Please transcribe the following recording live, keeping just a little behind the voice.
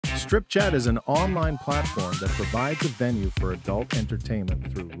StripChat is an online platform that provides a venue for adult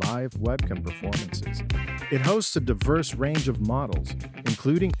entertainment through live webcam performances. It hosts a diverse range of models,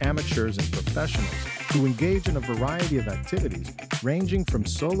 including amateurs and professionals, who engage in a variety of activities, ranging from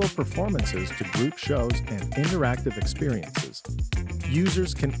solo performances to group shows and interactive experiences.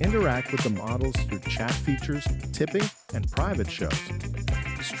 Users can interact with the models through chat features, tipping, and private shows.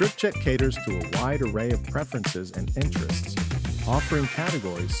 StripChat caters to a wide array of preferences and interests, offering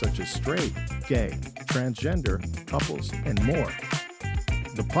categories such as straight, gay, transgender, couples, and more.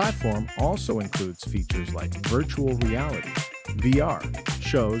 The platform also includes features like virtual reality, VR,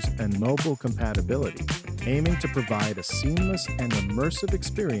 shows, and mobile compatibility, aiming to provide a seamless and immersive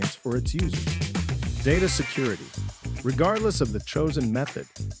experience for its users. Data security. Regardless of the chosen method,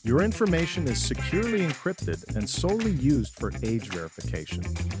 your information is securely encrypted and solely used for age verification.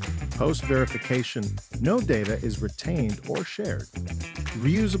 Post-verification, no data is retained or shared.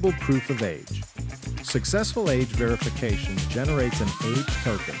 Reusable proof of age. Successful age verification generates an age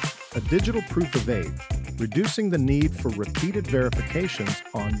token, a digital proof of age, reducing the need for repeated verifications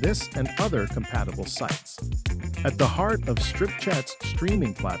on this and other compatible sites. At the heart of StripChat's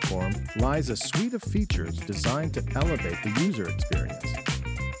streaming platform lies a suite of features designed to elevate the user experience.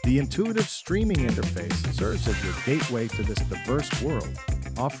 The intuitive streaming interface serves as your gateway to this diverse world,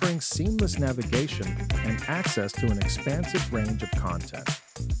 offering seamless navigation and access to an expansive range of content.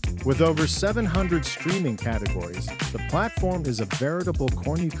 With over 700 streaming categories, the platform is a veritable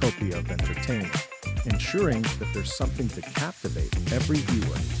cornucopia of entertainment, ensuring that there's something to captivate every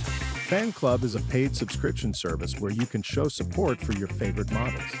viewer. Fan Club is a paid subscription service where you can show support for your favorite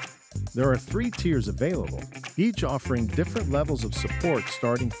models. There are 3 tiers available, each offering different levels of support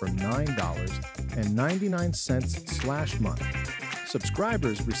starting from $9.99/month.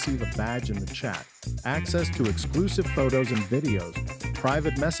 Subscribers receive a badge in the chat, access to exclusive photos and videos,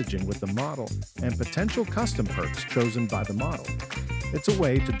 private messaging with the model, and potential custom perks chosen by the model. It's a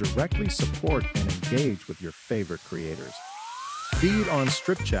way to directly support and engage with your favorite creators. Feed on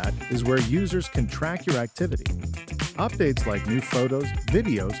StripChat is where users can track your activity. Updates like new photos,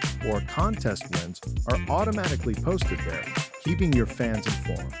 videos, or contest wins are automatically posted there, keeping your fans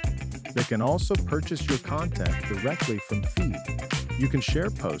informed. They can also purchase your content directly from Feed. You can share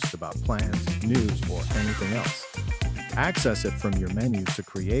posts about plans, news, or anything else. Access it from your menu to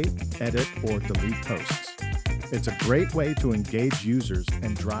create, edit, or delete posts. It's a great way to engage users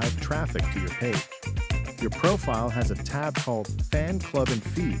and drive traffic to your page. Your profile has a tab called Fan Club and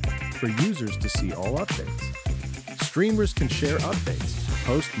Feed for users to see all updates. Streamers can share updates,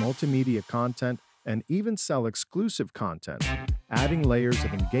 post multimedia content, and even sell exclusive content, adding layers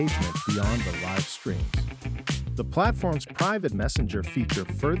of engagement beyond the live streams. The platform's private messenger feature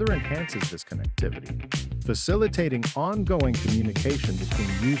further enhances this connectivity, facilitating ongoing communication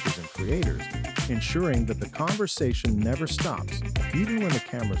between users and creators, ensuring that the conversation never stops, even when the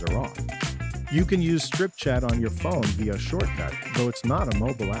cameras are off. You can use StripChat on your phone via shortcut, though it's not a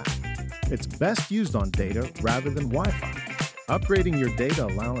mobile app. It's best used on data rather than Wi-Fi. Upgrading your data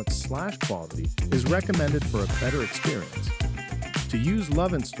allowance/quality is recommended for a better experience. To use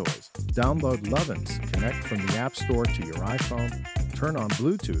Lovin's toys, download Lovin's, connect from the App Store to your iPhone, turn on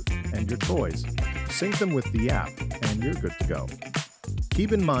Bluetooth and your toys, sync them with the app, and you're good to go.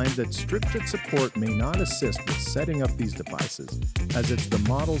 Keep in mind that StripChat support may not assist with setting up these devices, as it's the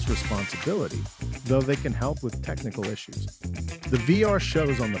model's responsibility, though they can help with technical issues. The VR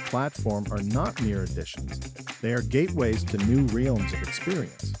shows on the platform are not mere additions. They are gateways to new realms of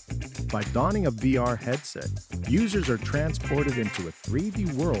experience. By donning a VR headset, users are transported into a 3D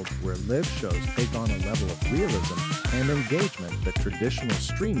world where live shows take on a level of realism and engagement that traditional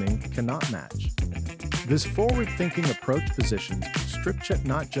streaming cannot match. This forward-thinking approach positions StripChat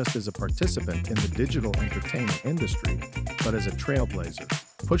not just as a participant in the digital entertainment industry, but as a trailblazer,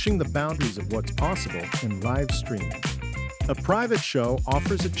 pushing the boundaries of what's possible in live streaming. A private show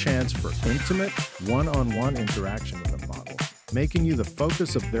offers a chance for intimate, one-on-one interaction with a model, making you the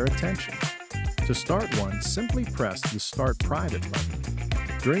focus of their attention. To start one, simply press the Start Private button.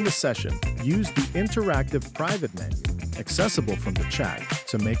 During the session, use the interactive private menu, accessible from the chat,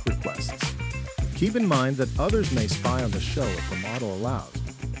 to make requests. Keep in mind that others may spy on the show if the model allows,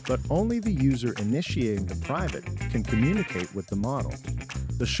 but only the user initiating the private can communicate with the model.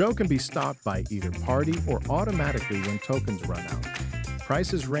 The show can be stopped by either party or automatically when tokens run out.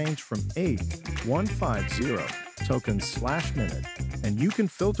 Prices range from 8,150 tokens/minute, and you can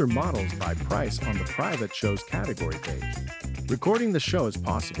filter models by price on the private show's category page. Recording the show is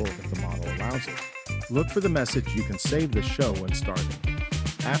possible if the model allows it. Look for the message "You can save the show" when starting.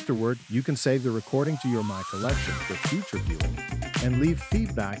 Afterward, you can save the recording to your My Collection for future viewing. and leave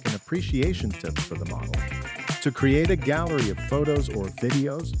feedback and appreciation tips for the model. To create a gallery of photos or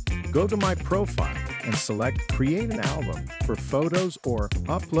videos, go to my profile and select Create an Album for photos or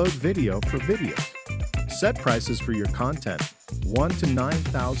Upload Video for videos. Set prices for your content: 1 to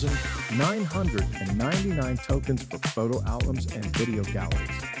 9,999 tokens for photo albums and video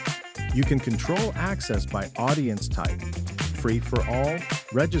galleries. You can control access by audience type: free for all,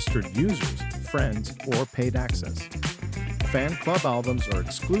 registered users, friends, or paid access. Fan club albums are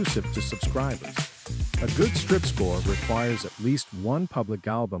exclusive to subscribers. A good strip score requires at least one public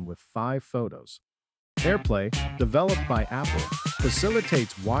album with 5 photos. AirPlay, developed by Apple,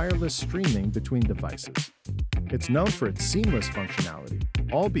 facilitates wireless streaming between devices. It's known for its seamless functionality,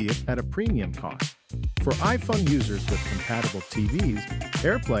 albeit at a premium cost. For iPhone users with compatible TVs,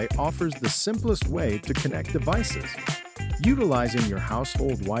 AirPlay offers the simplest way to connect devices. Utilizing your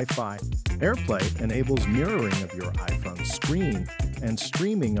household Wi-Fi, AirPlay enables mirroring of your iPhone screen and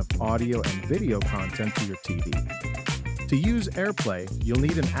streaming of audio and video content to your TV. To use AirPlay, you'll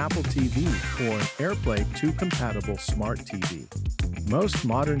need an Apple TV or an AirPlay 2 compatible smart TV. Most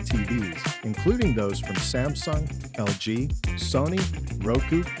modern TVs, including those from Samsung, LG, Sony,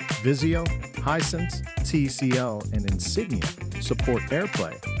 Roku, Vizio, Hisense, TCL, and Insignia, support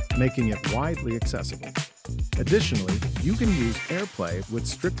AirPlay, making it widely accessible. Additionally, you can use AirPlay with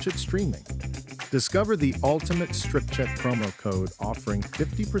StripChat streaming. Discover the ultimate StripChat promo code offering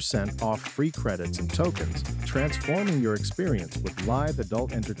 50% off free credits and tokens, transforming your experience with live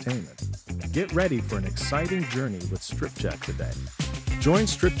adult entertainment. Get ready for an exciting journey with StripChat today. Join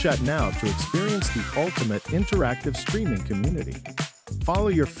StripChat now to experience the ultimate interactive streaming community. Follow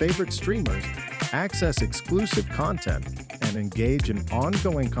your favorite streamers, access exclusive content, and engage in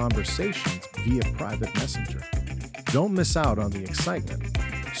ongoing conversations via private messenger. Don't miss out on the excitement.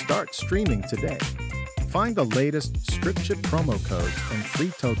 Start streaming today. Find the latest StripChat promo codes and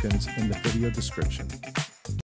free tokens in the video description.